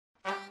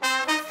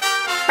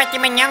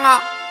아끼면 영어.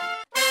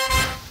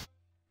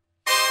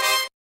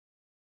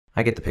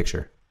 I get the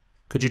picture.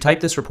 Could you type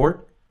this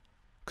report?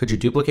 Could you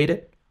duplicate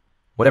it?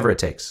 Whatever it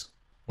takes.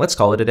 Let's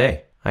call it a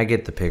day. I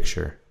get the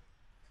picture.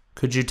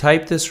 Could you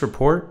type this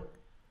report?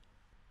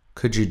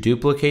 Could you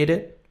duplicate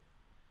it?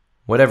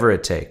 Whatever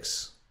it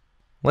takes.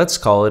 Let's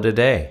call it a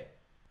day.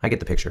 I get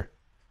the picture.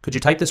 Could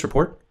you type this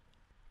report?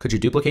 Could you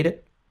duplicate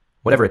it?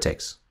 Whatever it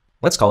takes.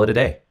 Let's call it a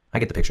day. I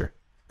get the picture.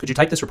 Could you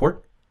type this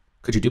report?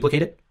 Could you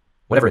duplicate it?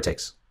 Whatever it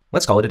takes.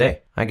 Let's call it a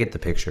day. I get the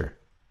picture.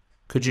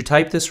 Could you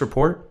type this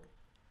report?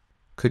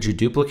 Could you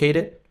duplicate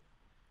it?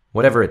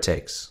 Whatever it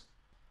takes.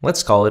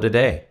 Let's call it a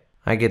day.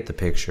 I get the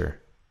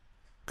picture.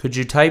 Could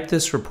you type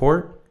this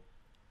report?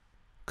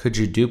 Could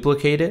you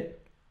duplicate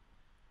it?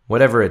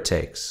 Whatever it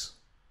takes.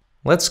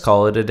 Let's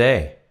call it a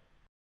day.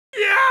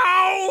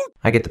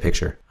 I get the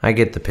picture. I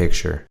get the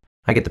picture.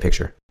 I get the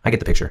picture. I get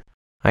the picture.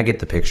 I get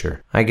the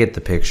picture. I get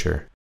the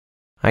picture.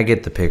 I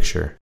get the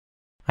picture.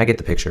 I get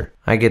the picture.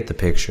 I get the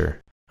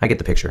picture. I get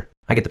the picture.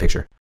 I get the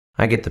picture.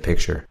 I get the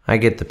picture. I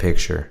get the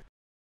picture.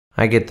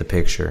 I get the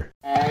picture.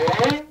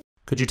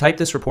 Could you type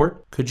this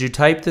report? Could you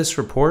type this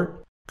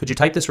report? Could you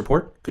type this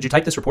report? Could you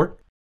type this report?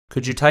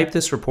 Could you type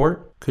this report?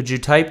 Could you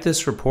type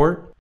this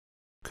report?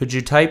 Could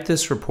you type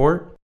this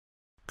report?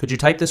 Could you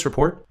type this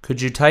report?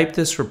 Could you type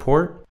this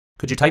report?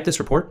 Could you type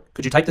this report? Could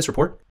you type this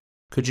report?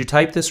 Could you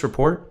type this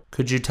report?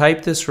 Could you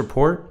type this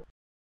report?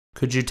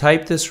 Could you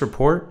type this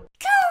report?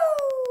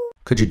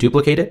 Could you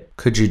duplicate it?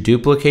 Could you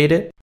duplicate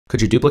it?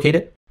 Could you duplicate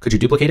it? Could you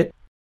duplicate it?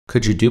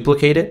 Could you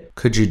duplicate it?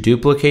 Could you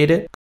duplicate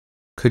it?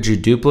 Could you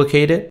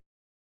duplicate it?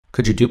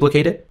 Could you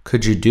duplicate it?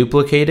 Could you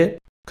duplicate it?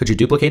 Could you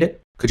duplicate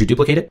it? Could you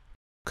duplicate it?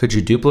 Could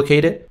you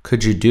duplicate it?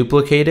 Could you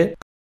duplicate it?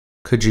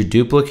 Could you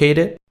duplicate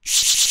it?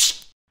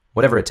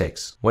 Whatever it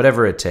takes.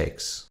 Whatever it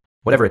takes.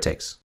 Whatever it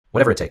takes.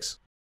 Whatever it takes.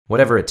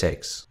 Whatever it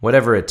takes.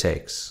 Whatever it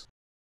takes.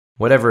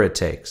 Whatever it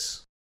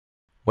takes.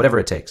 Whatever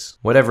it takes.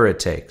 Whatever it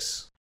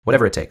takes.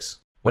 Whatever it takes.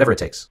 Whatever it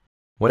takes.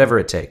 Whatever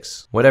it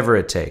takes. Whatever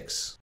it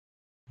takes.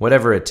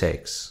 Whatever it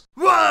takes.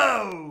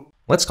 Whoa!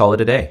 Let's call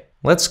it a day.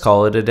 Let's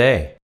call it a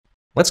day.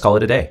 Let's call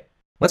it a day.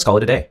 Let's call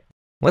it a day.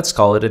 Let's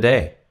call it a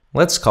day.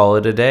 Let's call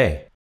it a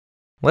day.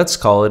 Let's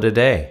call it a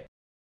day.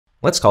 Let's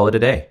call it a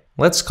day.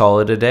 Let's call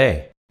it a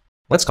day.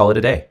 Let's call it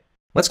a day.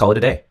 Let's call it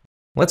a day.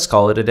 Let's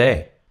call it a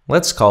day.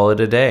 Let's call it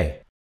a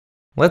day.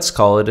 Let's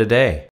call it a day.